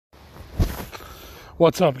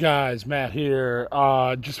What's up, guys? Matt here.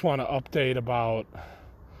 Just want to update about,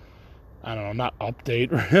 I don't know, not update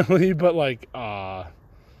really, but I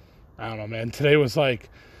don't know, man. Today was like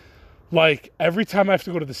every time I have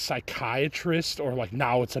to go to the psychiatrist or like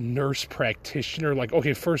now it's a nurse practitioner. Like,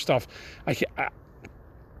 okay, first off,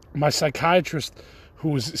 my psychiatrist who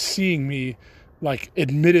was seeing me like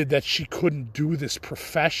admitted that she couldn't do this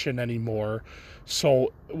profession anymore.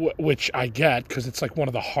 So, which I get because it's like one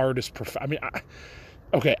of the hardest.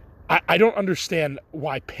 Okay, I don't understand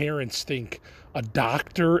why parents think a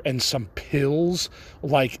doctor and some pills,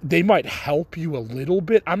 like, they might help you a little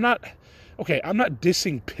bit. I'm not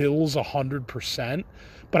dissing pills 100%,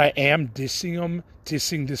 but I am dissing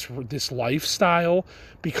this lifestyle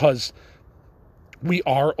because we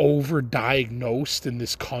are overdiagnosed in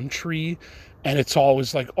this country, and it's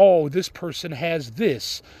always like, oh, this person has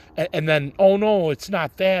this, and then, oh no, it's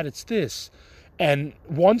not that, it's this. And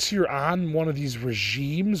once you're on one of these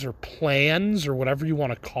regimes or plans or whatever you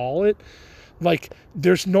want to call it, like,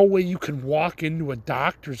 there's no way you can walk into a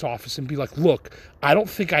doctor's office and be like, look, I don't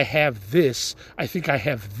think I have this. I think I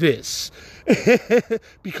have this.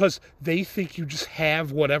 Because they think you just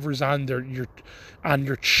have whatever's on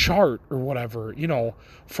your chart or whatever,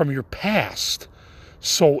 from your past.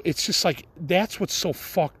 So it's just like, that's what's so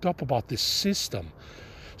fucked up about this system.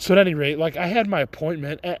 So at any rate, like, I had my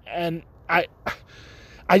appointment, and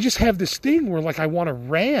I just have this thing where, like, I want to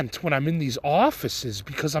rant when I'm in these offices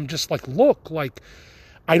because I'm just like, look, like,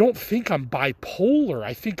 I don't think I'm bipolar.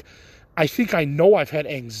 I think I know I've had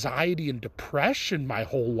anxiety and depression my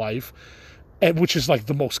whole life, and which is like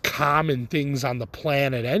the most common things on the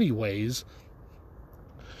planet anyways.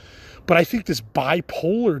 But I think this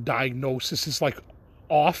bipolar diagnosis is like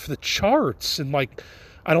off the charts, and like,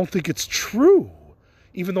 I don't think it's true.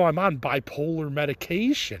 Even though I'm on bipolar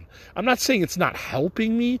medication. I'm not saying it's not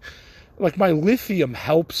helping me. Like, my lithium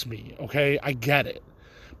helps me, okay? I get it.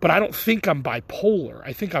 But I don't think I'm bipolar.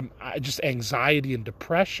 I think I just anxiety and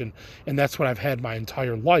depression, and that's what I've had my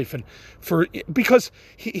entire life. And because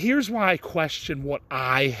here's why I question what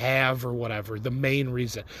I have or whatever, the main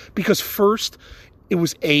reason. Because first, it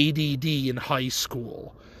was ADD in high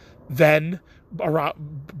school. Then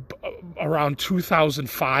around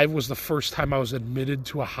 2005 was the first time I was admitted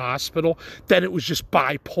to a hospital. Then it was just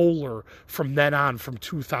bipolar from then on, from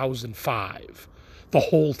 2005, the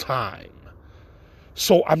whole time.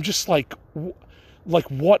 So I'm just like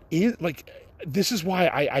what is, like, this is why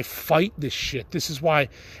I fight this shit. This is why.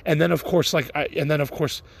 And then of course,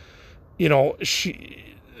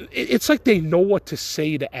 it's like they know what to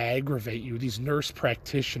say to aggravate you, these nurse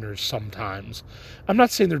practitioners sometimes. I'm not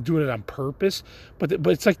saying they're doing it on purpose, but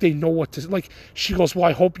it's like they know what to, like, she goes, well,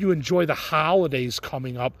 I hope you enjoy the holidays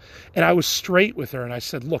coming up. And I was straight with her, and I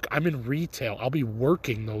said, look, I'm in retail. I'll be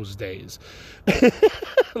working those days.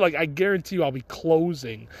 Like, I guarantee you I'll be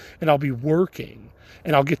closing, and I'll be working,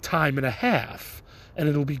 and I'll get time and a half, and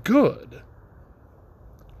it'll be good.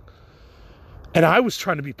 And I was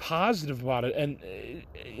trying to be positive about it. And,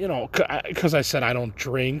 because I said I don't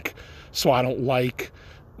drink, so I don't like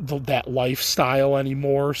that lifestyle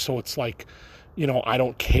anymore. So it's like, I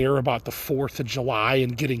don't care about the 4th of July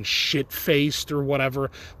and getting shit-faced or whatever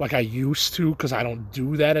like I used to, because I don't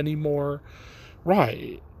do that anymore.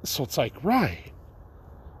 Right. So it's like, right.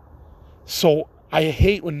 So I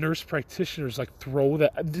hate when nurse practitioners like throw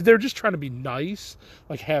that. They're just trying to be nice,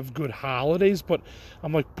 like have good holidays. But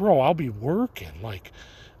I'm like, bro, I'll be working. Like,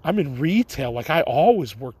 I'm in retail. Like, I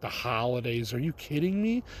always work the holidays. Are you kidding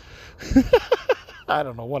me? I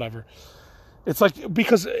don't know, whatever. It's like,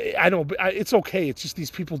 because I know, but it's okay. It's just these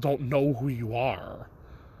people don't know who you are.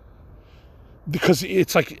 Because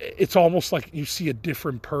it's like, it's almost like you see a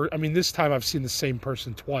different person. I mean, this time I've seen the same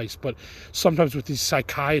person twice, but sometimes with these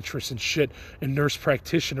psychiatrists and shit and nurse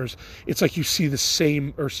practitioners, it's like you see the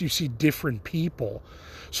same, or you see different people.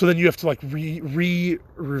 So then you have to like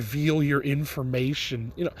reveal your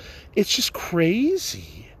information. It's just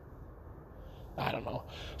crazy. I don't know.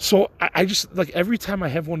 So I just, like, every time I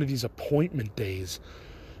have one of these appointment days,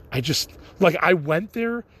 I just, like, I went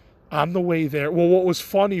there on the way there. Well, what was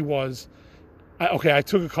funny was, I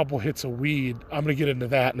took a couple hits of weed. I'm going to get into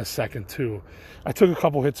that in a second, too. I took a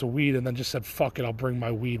couple hits of weed and then just said, fuck it, I'll bring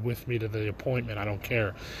my weed with me to the appointment. I don't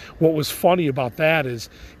care. What was funny about that is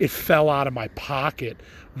it fell out of my pocket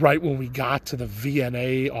right when we got to the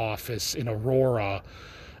VNA office in Aurora.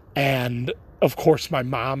 And, of course, my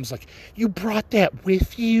mom's like, you brought that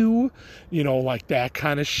with you? Like that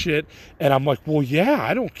kind of shit. And I'm like, well, yeah,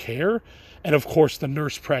 I don't care. And of course, the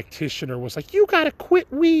nurse practitioner was like, you got to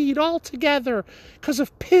quit weed altogether because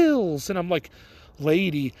of pills. And I'm like,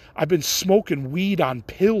 lady, I've been smoking weed on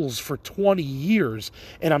pills for 20 years,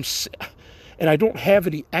 and I don't have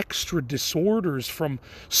any extra disorders from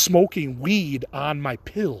smoking weed on my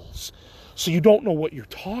pills. So you don't know what you're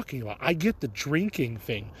talking about. I get the drinking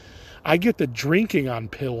thing. I get that drinking on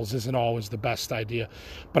pills isn't always the best idea,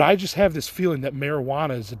 but I just have this feeling that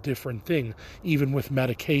marijuana is a different thing, even with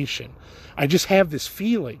medication. I just have this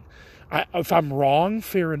feeling. If I'm wrong,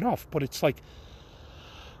 fair enough, but it's like,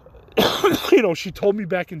 she told me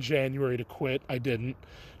back in January to quit. I didn't.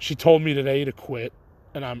 She told me today to quit,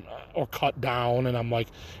 or cut down, and I'm like,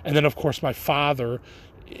 and then of course my father,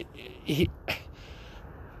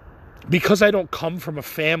 because I don't come from a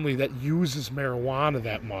family that uses marijuana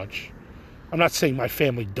that much. I'm not saying my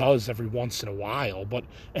family does every once in a while, but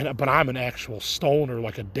I'm an actual stoner,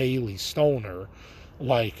 like a daily stoner.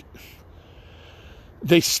 Like,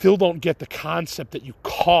 they still don't get the concept that you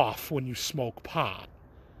cough when you smoke pot.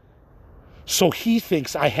 So he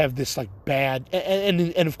thinks I have this like bad,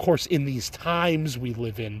 and of course in these times we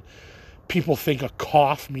live in, people think a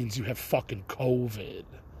cough means you have fucking COVID.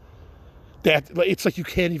 That it's like you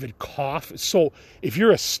can't even cough. So if you're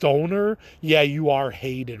a stoner, yeah, you are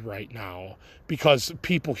hated right now because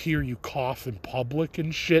people hear you cough in public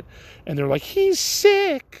and shit, and they're like, he's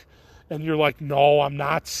sick. And you're like, no, I'm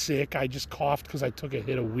not sick. I just coughed because I took a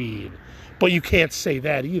hit of weed. But you can't say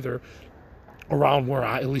that either around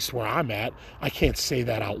at least where I'm at. I can't say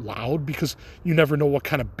that out loud because you never know what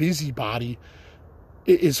kind of busybody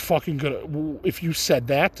is fucking gonna. If you said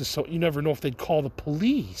that to so, you never know if they'd call the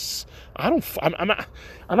police. I'm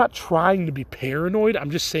not trying to be paranoid. I'm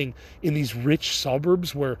just saying in these rich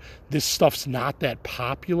suburbs where this stuff's not that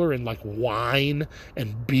popular, and like wine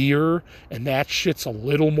and beer and that shit's a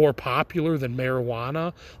little more popular than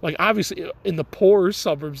marijuana. Like obviously in the poorer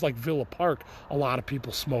suburbs like Villa Park, a lot of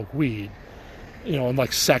people smoke weed. In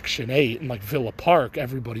like Section 8 and like Villa Park,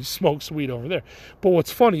 everybody smokes weed over there. But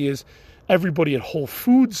what's funny is everybody at Whole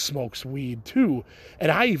Foods smokes weed too.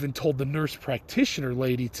 And I even told the nurse practitioner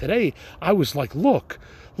lady today, I was like, look,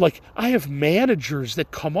 like I have managers that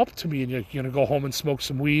come up to me and you're going to go home and smoke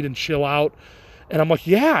some weed and chill out. And I'm like,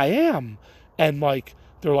 yeah, I am. And like,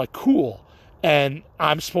 they're like, cool. And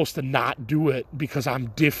I'm supposed to not do it because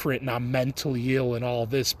I'm different and I'm mentally ill and all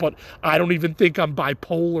this. But I don't even think I'm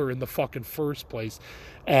bipolar in the fucking first place.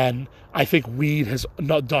 And I think weed has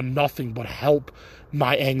done nothing but help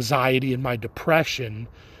my anxiety and my depression.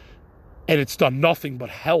 And it's done nothing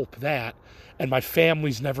but help that. And my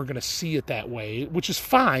family's never going to see it that way, which is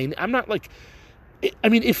fine. I'm not like, I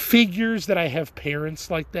mean, it figures that I have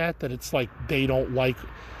parents like that it's like they don't like,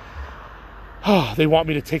 they want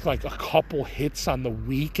me to take like a couple hits on the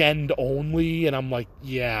weekend only. And I'm like,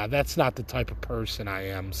 yeah, that's not the type of person I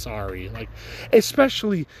am. Sorry. Like,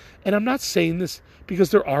 especially, and I'm not saying this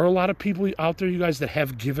because there are a lot of people out there, you guys, that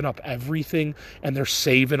have given up everything and they're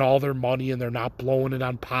saving all their money and they're not blowing it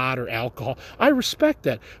on pot or alcohol. I respect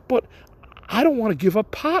that. But I don't want to give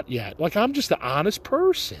up pot yet. Like, I'm just an honest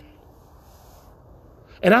person.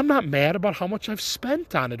 And I'm not mad about how much I've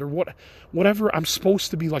spent on it or whatever I'm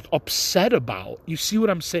supposed to be like upset about. You see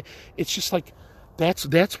what I'm saying? It's just like, that's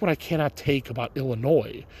what I cannot take about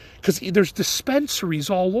Illinois. Because there's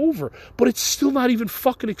dispensaries all over, but it's still not even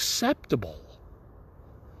fucking acceptable.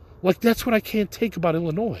 Like, that's what I can't take about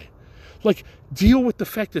Illinois. Like, deal with the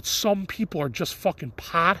fact that some people are just fucking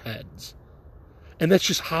potheads. And that's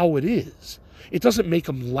just how it is. It doesn't make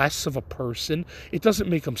them less of a person. It doesn't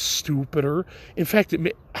make them stupider. In fact,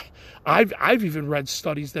 I've even read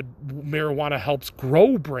studies that marijuana helps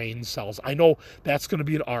grow brain cells. I know that's going to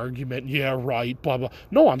be an argument. Yeah, right, blah, blah.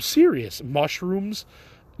 No, I'm serious. Mushrooms,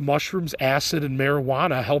 acid, and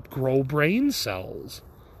marijuana help grow brain cells.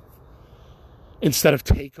 Instead of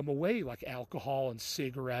take them away like alcohol and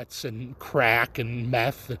cigarettes and crack and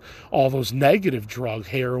meth and all those negative drugs,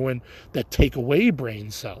 heroin, that take away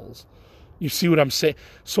brain cells. You see what I'm saying?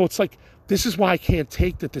 So it's like, this is why I can't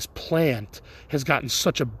take that this plant has gotten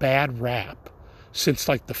such a bad rap since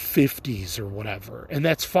like the 50s or whatever. And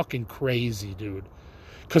that's fucking crazy, dude.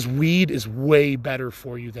 Because weed is way better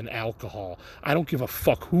for you than alcohol. I don't give a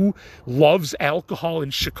fuck who loves alcohol in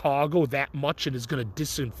Chicago that much and is going to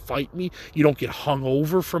disinvite me. You don't get hung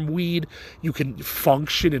over from weed. You can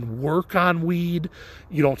function and work on weed.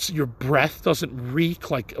 Your breath doesn't reek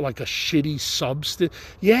like a shitty substance.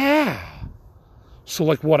 Yeah. So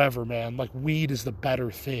like whatever, man. Like weed is the better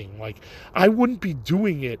thing. Like I wouldn't be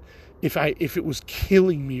doing it if it was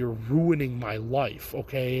killing me or ruining my life,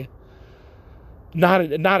 okay? Not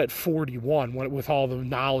at 41, with all the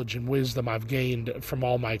knowledge and wisdom I've gained from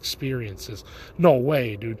all my experiences. No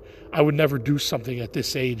way, dude. I would never do something at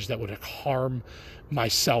this age that would harm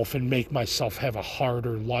myself and make myself have a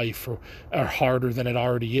harder life or harder than it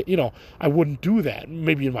already is. I wouldn't do that.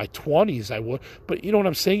 Maybe in my 20s I would, but you know what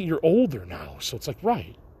I'm saying? You're older now, so it's like,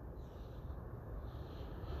 right.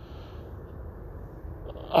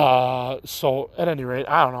 So at any rate,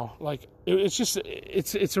 I don't know. Like,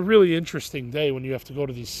 it's a really interesting day when you have to go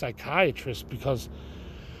to these psychiatrists, because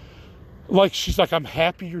like, she's like, I'm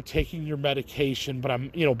happy you're taking your medication,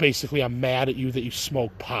 but basically I'm mad at you that you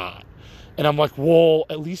smoke pot. And I'm like, well,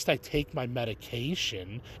 at least I take my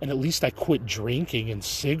medication, and at least I quit drinking and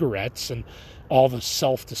cigarettes and all the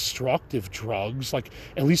self-destructive drugs. Like,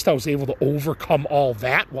 at least I was able to overcome all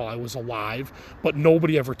that while I was alive, but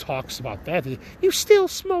nobody ever talks about that. You still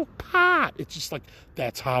smoke pot. It's just like,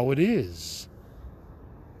 that's how it is.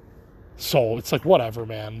 So it's like, whatever,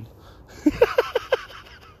 man.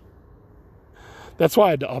 That's why I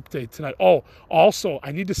had to update tonight. Oh, also,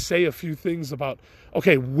 I need to say a few things about,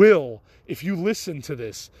 okay, Will, if you listen to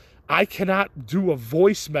this, I cannot do a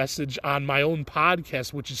voice message on my own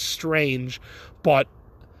podcast, which is strange, but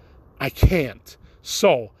I can't.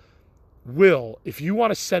 So, Will, if you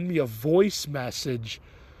want to send me a voice message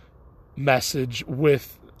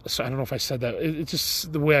with, so I don't know if I said that. It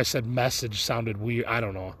just, the way I said message sounded weird. I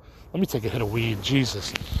don't know. Let me take a hit of weed.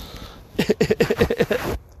 Jesus.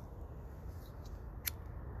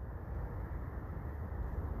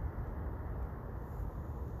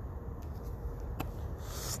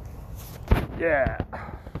 Yeah.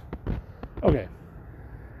 Okay.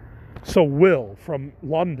 So Will from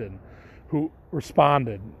London, who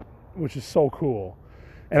responded, which is so cool.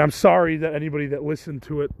 And I'm sorry that anybody that listened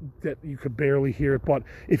to it, that you could barely hear it. But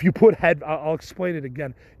if you put I'll explain it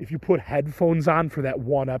again. If you put headphones on for that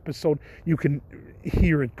one episode, you can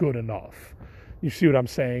hear it good enough. You see what I'm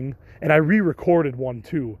saying? And I re-recorded one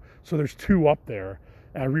too. So there's two up there.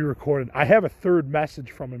 And I re-recorded. I have a third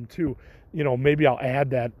message from him too. Maybe I'll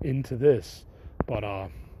add that into this. But,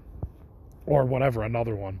 or whatever,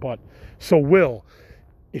 another one. But, so Will,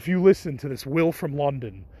 if you listen to this, Will from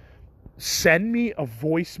London, send me a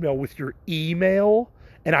voicemail with your email,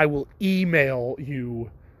 and I will email you,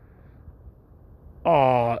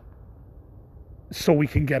 so we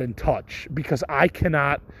can get in touch, because I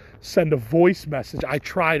cannot send a voice message. I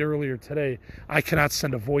tried earlier today. I cannot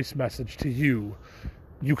send a voice message to you.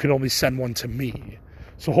 You can only send one to me.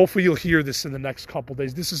 So hopefully you'll hear this in the next couple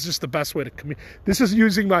days. This is just the best way to this is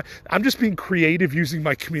I'm just being creative using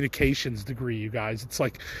my communications degree, you guys. It's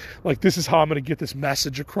like this is how I'm going to get this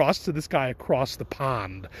message across to this guy across the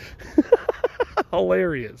pond.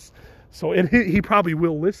 Hilarious. So he probably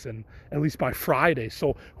will listen at least by Friday.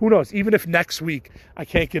 So who knows? Even if next week I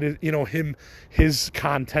can't get his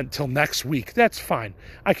content till next week, that's fine.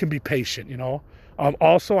 I can be patient,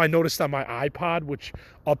 Also, I noticed on my iPod, which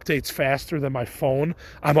updates faster than my phone,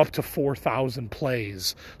 I'm up to 4,000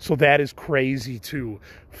 plays. So that is crazy too.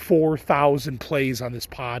 4,000 plays on this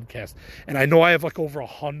podcast. And I know I have like over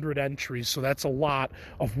 100 entries, so that's a lot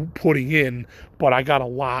of putting in, but I got a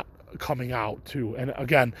lot coming out too. And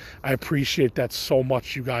again, I appreciate that so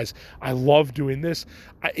much, you guys. I love doing this.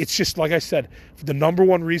 It's just, like I said, the number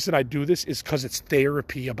one reason I do this is because it's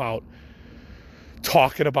therapy about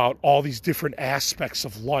talking about all these different aspects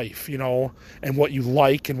of life, and what you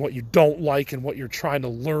like and what you don't like, and what you're trying to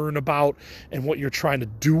learn about, and what you're trying to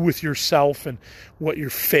do with yourself, and what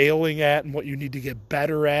you're failing at, and what you need to get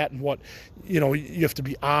better at, and what, you have to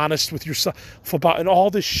be honest with yourself about, and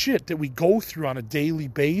all this shit that we go through on a daily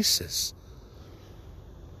basis.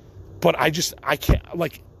 But I can't,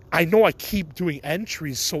 I know I keep doing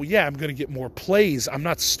entries, so yeah, I'm going to get more plays. I'm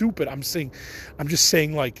not stupid. I'm just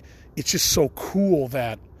saying, it's just so cool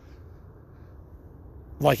that,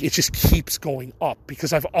 it just keeps going up,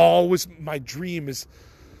 because my dream is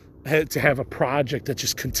to have a project that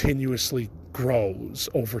just continuously grows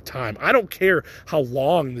over time. I don't care how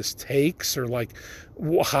long this takes, or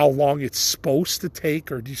how long it's supposed to take,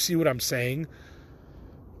 or do you see what I'm saying?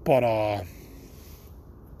 But,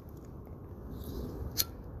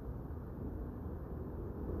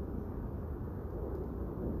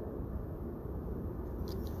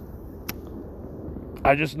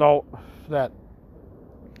 I just know that,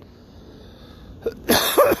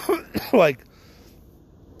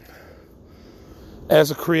 as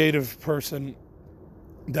a creative person,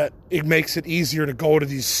 that it makes it easier to go to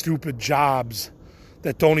these stupid jobs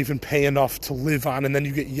that don't even pay enough to live on, and then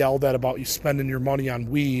you get yelled at about you spending your money on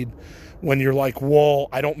weed when you're like, well,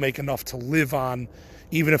 I don't make enough to live on,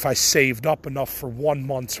 even if I saved up enough for 1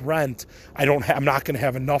 month's rent, I'm not going to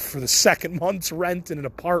have enough for the second month's rent in an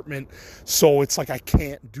apartment. So it's like I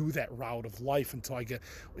can't do that route of life until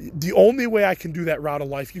the only way I can do that route of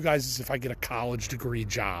life, you guys, is if I get a college degree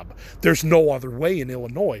job. There's no other way in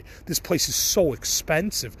Illinois. This place is so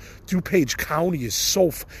expensive. DuPage County is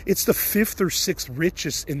it's the 5th or 6th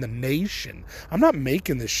richest in the nation. I'm not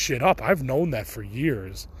making this shit up. I've known that for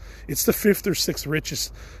years. It's the 5th or 6th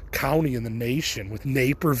richest county in the nation, with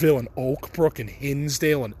Naperville and Oak Brook and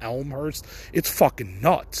Hinsdale and Elmhurst. It's fucking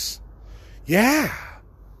nuts. Yeah.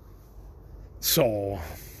 So,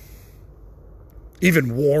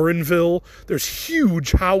 even Warrenville, there's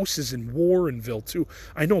huge houses in Warrenville too.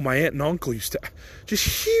 I know my aunt and uncle used to,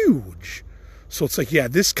 just huge. So it's like, yeah,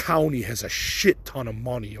 this county has a shit ton of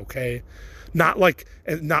money, okay? Not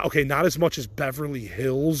as much as Beverly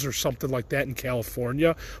Hills or something like that in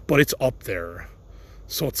California, but it's up there.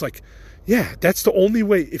 So it's like, yeah, that's the only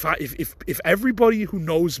way. If everybody who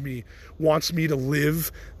knows me wants me to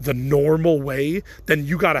live the normal way, then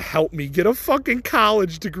you got to help me get a fucking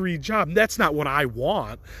college degree job. And that's not what I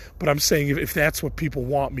want, but I'm saying if that's what people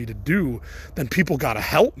want me to do, then people got to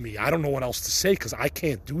help me. I don't know what else to say, because I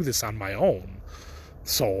can't do this on my own.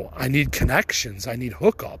 So I need connections. I need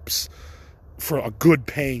hookups for a good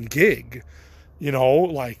paying gig.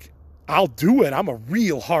 Like, I'll do it. I'm a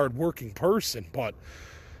real hard working person, but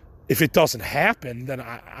if it doesn't happen, then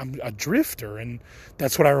I'm a drifter. And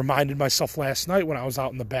that's what I reminded myself last night when I was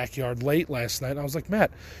out in the backyard late last night. And I was like,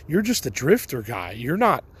 Matt, you're just a drifter guy. You're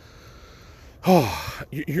not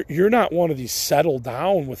one of these settle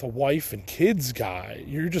down with a wife and kids guy.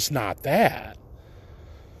 You're just not that.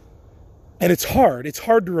 And it's hard. It's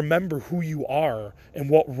hard to remember who you are and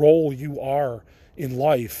what role you are in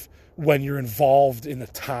life when you're involved in a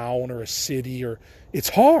town or a city. It's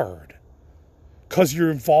hard because you're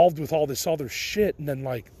involved with all this other shit, and then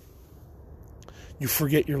like you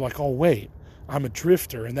forget, you're like, oh wait, I'm a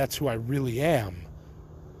drifter, and that's who I really am.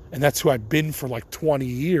 And that's who I've been for like 20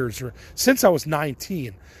 years, or since I was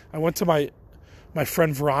 19. I went to my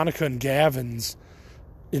friend Veronica and Gavin's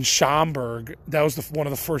in Schaumburg. That was one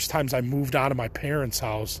of the first times I moved out of my parents'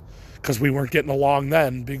 house, because we weren't getting along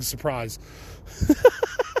then. Big surprise.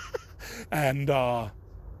 And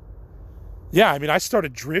yeah, I mean, I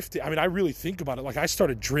started drifting. I mean, I really think about it. Like, I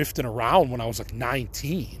started drifting around when I was like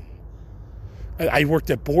 19. I worked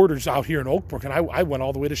at Borders out here in Oak Brook, and I went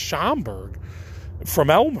all the way to Schaumburg from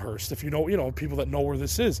Elmhurst. If you know people that know where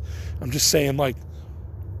this is. I'm just saying, like,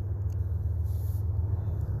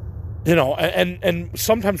 and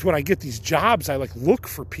sometimes when I get these jobs, I like look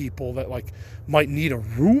for people that like might need a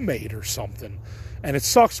roommate or something. And it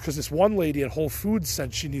sucks because this one lady at Whole Foods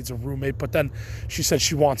said she needs a roommate, but then she said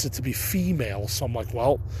she wants it to be female. So I'm like,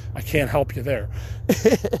 well, I can't help you there.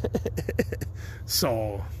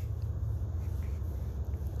 So,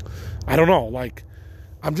 I don't know. Like,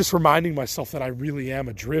 I'm just reminding myself that I really am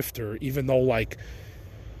a drifter, even though, like,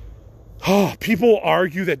 people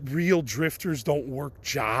argue that real drifters don't work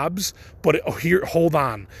jobs, but here, hold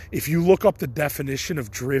on. If you look up the definition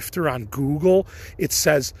of drifter on Google, it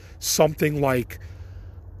says something like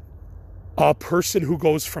a person who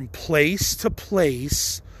goes from place to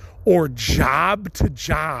place or job to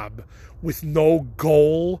job with no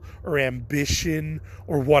goal or ambition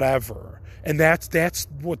or whatever. And that's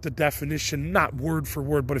what the definition, not word for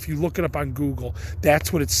word, but if you look it up on Google,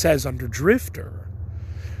 that's what it says under drifter.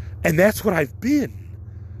 And that's what I've been.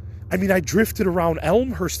 I mean, I drifted around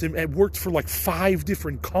Elmhurst and worked for like 5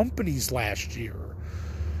 different companies last year.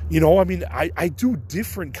 I mean, I do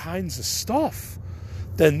different kinds of stuff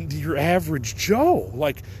than your average Joe.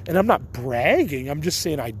 Like, and I'm not bragging, I'm just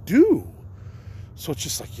saying I do. So it's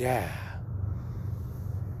just like, yeah.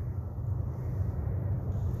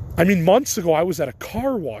 I mean, months ago, I was at a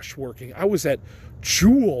car wash working. I was at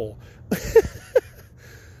Jewel.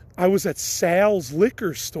 I was at Sal's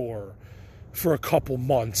liquor store for a couple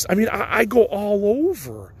months. I mean, I go all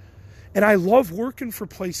over. And I love working for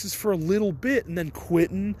places for a little bit and then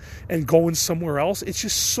quitting and going somewhere else. It's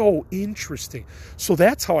just so interesting. So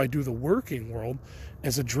that's how I do the working world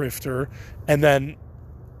as a drifter. And then,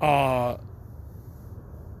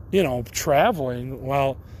 traveling.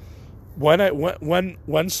 Well,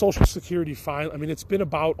 when Social Security finally, I mean, it's been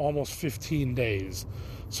about almost 15 days.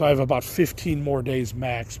 So I have about 15 more days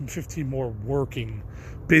max, 15 more working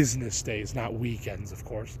business days, not weekends, of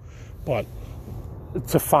course. But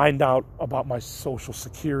to find out about my Social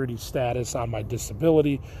Security status on my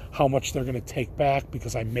disability, how much they're going to take back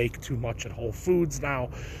because I make too much at Whole Foods now.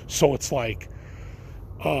 So it's like,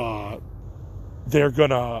 they're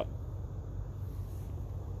going to,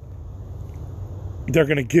 they're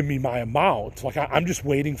going to give me my amount. Like, I'm just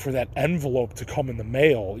waiting for that envelope to come in the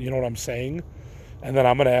mail. You know what I'm saying? And then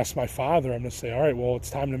I'm going to ask my father. I'm going to say, all right, well, it's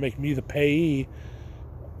time to make me the payee,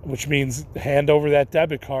 which means hand over that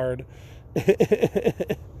debit card.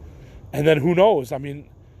 And then who knows? I mean,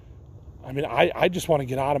 I just want to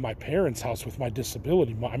get out of my parents' house with my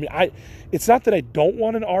disability. I mean, it's not that I don't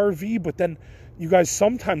want an RV, but then you guys,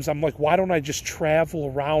 sometimes I'm like, why don't I just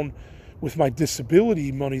travel around with my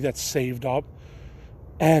disability money that's saved up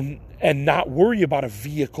and not worry about a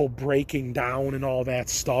vehicle breaking down and all that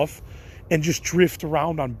stuff, and just drift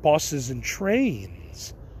around on buses and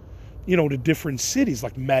trains, to different cities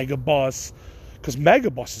like Megabus, because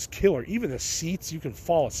Megabus is killer. Even the seats, you can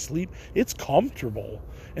fall asleep. It's comfortable.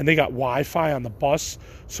 And they got Wi-Fi on the bus,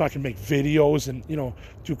 so I can make videos and,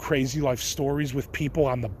 do crazy life stories with people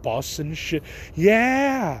on the bus and shit.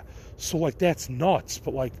 Yeah. So, like, that's nuts.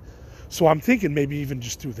 But, like, so I'm thinking maybe even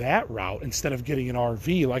just do that route instead of getting an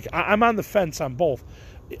RV. Like, I'm on the fence on both.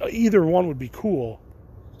 Either one would be cool.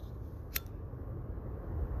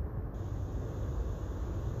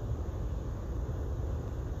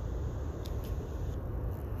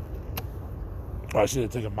 I should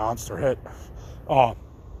have taken a monster hit.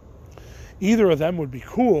 Either of them would be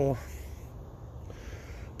cool,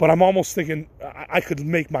 but I'm almost thinking I could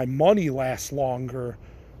make my money last longer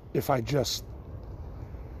if I just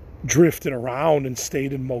drifted around and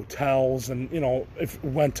stayed in motels and, if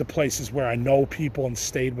went to places where I know people and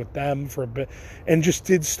stayed with them for a bit and just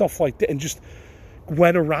did stuff like that and just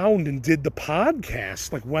went around and did the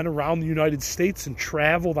podcast, like went around the United States and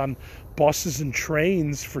traveled on buses and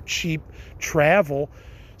trains for cheap travel.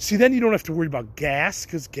 See, then you don't have to worry about gas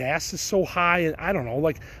because gas is so high. And I don't know,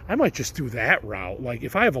 like, I might just do that route. Like,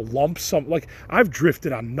 if I have a lump sum, like, I've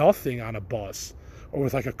drifted on nothing on a bus or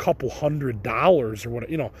with like a couple $100 or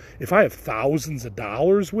what, if I have thousands of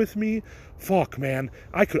dollars with me, fuck, man,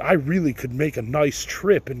 I really could make a nice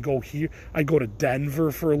trip and go here. I go to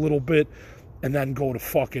Denver for a little bit and then go to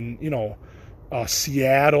fucking,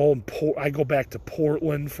 Seattle, and I go back to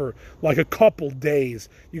Portland for like a couple days.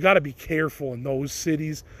 You got to be careful in those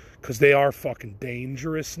cities because they are fucking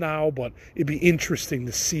dangerous now, but it'd be interesting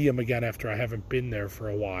to see them again after I haven't been there for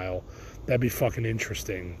a while. That'd be fucking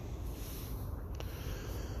interesting.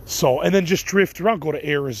 So, and then just drift around, go to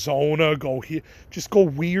Arizona, go here, just go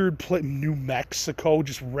weird, New Mexico,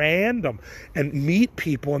 just random, and meet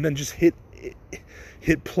people, and then just hit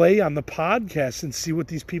play on the podcast and see what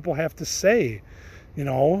these people have to say,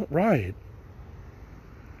 right.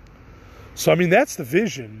 So, I mean, that's the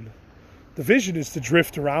vision. The vision is to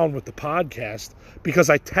drift around with the podcast because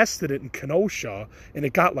I tested it in Kenosha and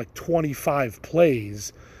it got like 25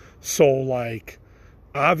 plays. So, like,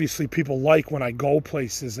 obviously people like when I go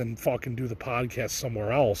places and fucking do the podcast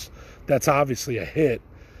somewhere else. That's obviously a hit.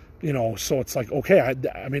 So it's like, okay,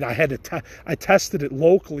 I tested it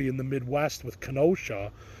locally in the Midwest with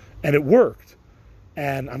Kenosha and it worked.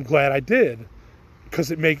 And I'm glad I did because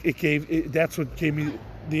that's what gave me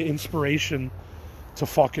the inspiration to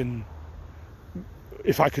fucking,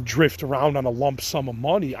 if I could drift around on a lump sum of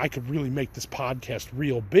money, I could really make this podcast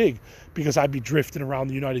real big because I'd be drifting around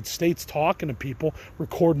the United States talking to people,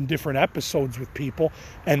 recording different episodes with people,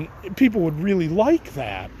 and people would really like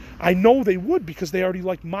that. I know they would because they already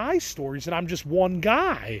like my stories and I'm just one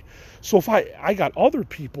guy. So if I got other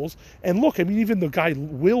people's, and look, I mean, even the guy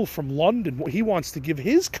Will from London, he wants to give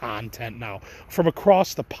his content now from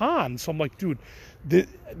across the pond. So I'm like, dude,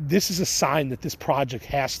 this is a sign that this project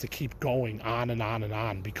has to keep going on and on and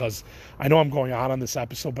on because I know I'm going on this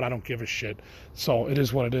episode, but I don't give a shit. So it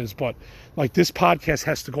is what it is. But like this podcast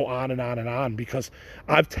has to go on and on and on because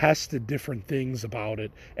I've tested different things about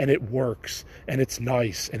it and it works and it's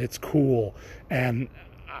nice and it's cool. And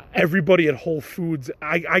everybody at Whole Foods,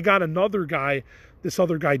 I got another guy, this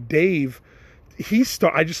other guy, Dave.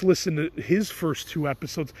 I just listened to his first 2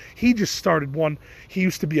 episodes. He just started one. He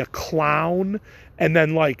used to be a clown. And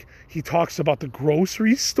then, like, he talks about the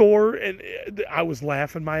grocery store. And I was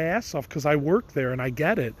laughing my ass off because I work there and I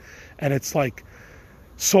get it. And it's like,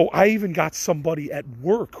 so I even got somebody at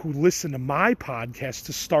work who listened to my podcast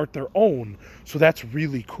to start their own. So that's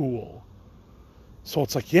really cool. So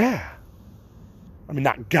it's like, yeah. I mean,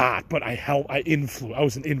 not got, but I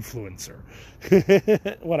was an influencer.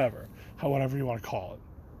 Whatever you want to call it.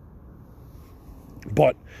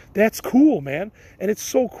 But that's cool, man. And it's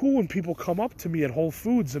so cool when people come up to me at Whole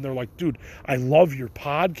Foods and they're like, dude, I love your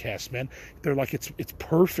podcast, man. They're like, it's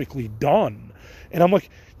perfectly done. And I'm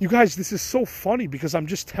like, you guys, this is so funny because I'm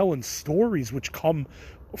just telling stories which come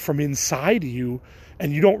from inside of you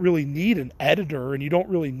and you don't really need an editor and you don't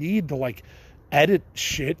really need to like edit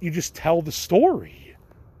shit. You just tell the story.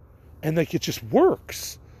 And like it just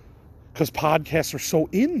works. Because podcasts are so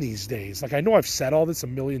in these days. Like I know I've said all this a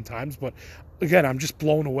million times, but again, I'm just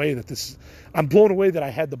blown away that I'm blown away that I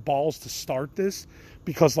had the balls to start this,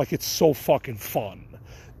 because like it's so fucking fun.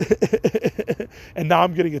 And now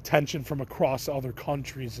I'm getting attention from across other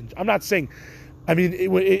countries. And I'm not saying, I mean,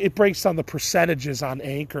 it breaks down the percentages on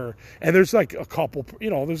Anchor, and there's like a couple,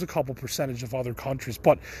 there's a couple percentage of other countries,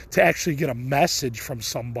 but to actually get a message from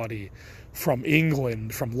somebody from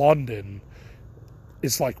England, from London,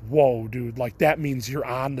 is like, whoa, dude, like that means you're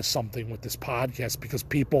on to something with this podcast, because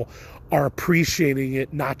people are appreciating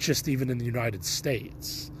it, not just even in the United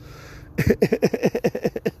States.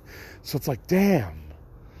 So it's like, damn,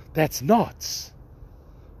 that's nuts.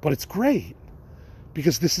 But it's great.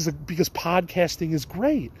 Because because podcasting is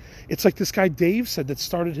great. It's like this guy Dave said that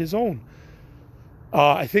started his own.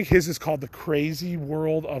 I think his is called The Crazy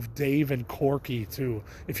World of Dave and Corky, too.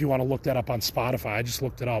 If you want to look that up on Spotify, I just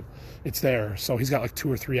looked it up. It's there. So he's got like 2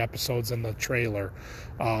 or 3 episodes in the trailer.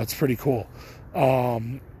 It's pretty cool.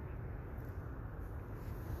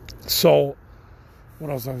 So what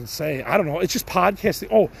I was going to say, I don't know. It's just podcasting.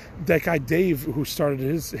 Oh, that guy Dave who started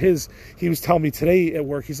his, he was telling me today at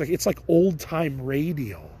work, he's like, it's like old time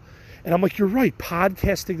radio. And I'm like, you're right.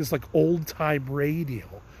 Podcasting is like old time radio.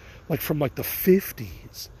 Like from like the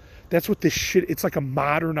 50s. That's what this shit, it's like a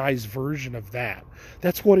modernized version of that.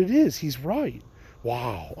 That's what it is. He's right.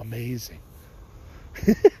 Wow, amazing.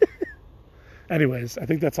 Anyways, I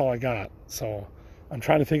think that's all I got. So I'm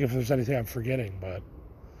trying to think if there's anything I'm forgetting, but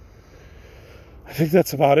I think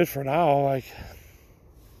that's about it for now. Like,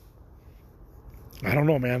 I don't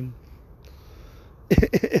know, man.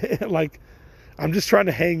 Like, I'm just trying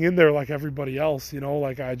to hang in there like everybody else,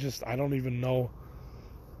 like I don't even know.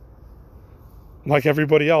 Like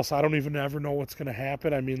everybody else, I don't even ever know what's going to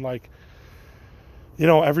happen. I mean, like,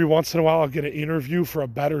 every once in a while I'll get an interview for a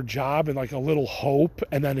better job and like a little hope,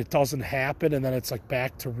 and then it doesn't happen, and then it's like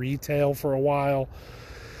back to retail for a while.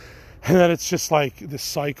 And then it's just like this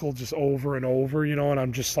cycle just over and over, and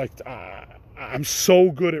I'm just like, I'm so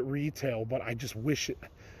good at retail, but I just wish it,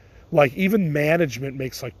 like even management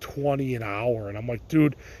makes like 20 an hour. And I'm like,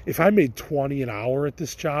 dude, if I made 20 an hour at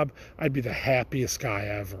this job, I'd be the happiest guy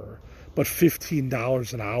ever. But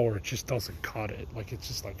 $15 an hour, it just doesn't cut it. Like, it's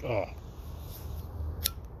just like, oh.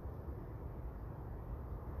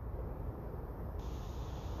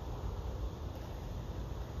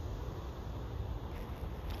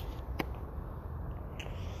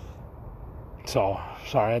 So,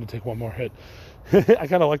 sorry, I had to take one more hit. I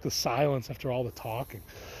kind of like the silence after all the talking.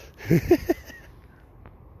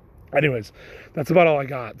 Anyways, that's about all I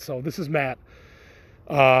got. So, this is Matt.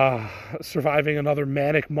 Surviving another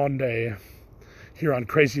manic Monday here on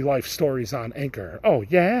Crazy Life Stories on Anchor. Oh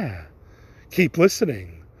yeah, keep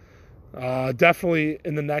listening. Definitely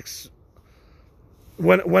in the next,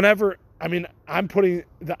 whenever, I mean, I'm putting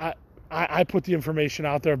I put the information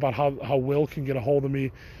out there about how Will can get a hold of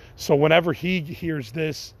me. So whenever he hears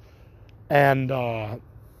this and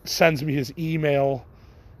sends me his email,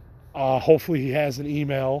 hopefully he has an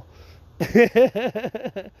email.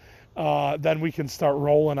 Then we can start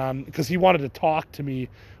rolling on, because he wanted to talk to me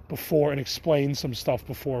before and explain some stuff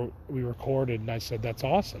before we recorded, and I said that's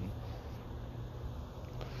awesome.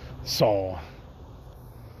 So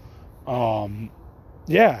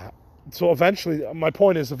yeah, so eventually, my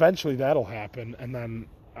point is eventually that'll happen, and then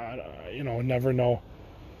never know.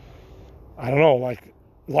 I don't know, like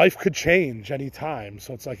life could change anytime.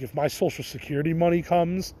 So it's like if my Social Security money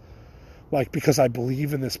comes, like because I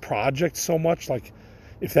believe in this project so much, like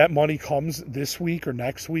if that money comes this week or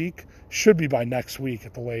next week, should be by next week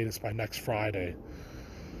at the latest, by next Friday.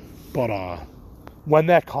 But when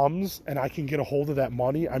that comes and I can get a hold of that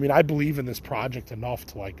money, I mean, I believe in this project enough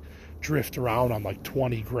to like drift around on like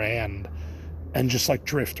 20 grand and just like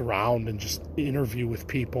drift around and just interview with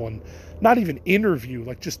people, and not even interview,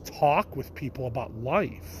 like just talk with people about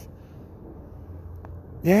life.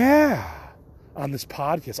 Yeah. On this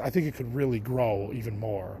podcast, I think it could really grow even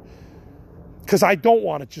more. Because I don't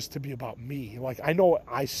want it just to be about me. Like, I know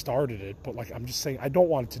I started it, but like, I'm just saying, I don't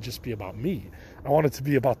want it to just be about me. I want it to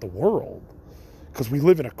be about the world. Because we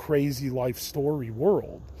live in a crazy life story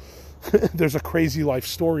world. There's a crazy life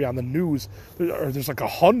story on the news, or there's like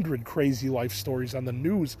 100 crazy life stories on the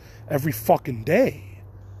news every fucking day.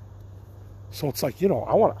 So it's like, I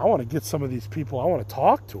want to get some of these people, I want to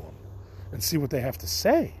talk to them and see what they have to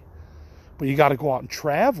say. But you got to go out and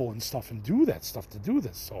travel and stuff and do that stuff to do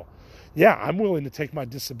this. So, yeah, I'm willing to take my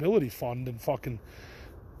disability fund and fucking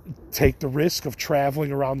take the risk of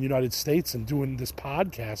traveling around the United States and doing this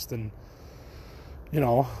podcast. And,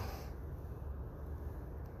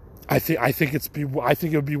 I think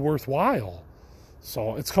it would be worthwhile.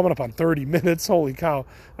 So it's coming up on 30 minutes. Holy cow.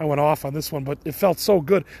 I went off on this one, but it felt so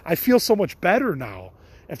good. I feel so much better now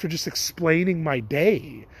after just explaining my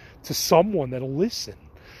day to someone that'll listen.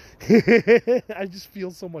 I just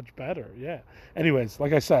feel so much better. Yeah. Anyways,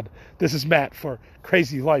 like I said, this is Matt for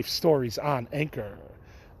Crazy Life Stories on Anchor.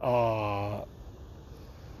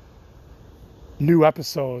 New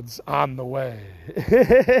episodes on the way.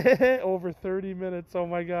 Over 30 minutes. Oh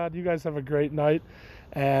my God. You guys have a great night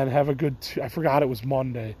and have a good, I forgot it was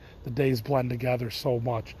Monday. The days blend together so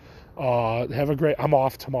much. I'm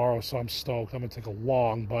off tomorrow, so I'm stoked. I'm going to take a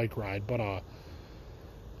long bike ride, but,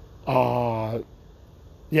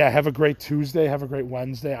 yeah, have a great Tuesday. Have a great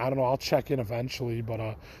Wednesday. I don't know. I'll check in eventually,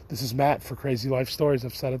 but, this is Matt for Crazy Life Stories.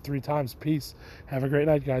 I've said it 3 times. Peace. Have a great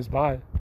night, guys. Bye.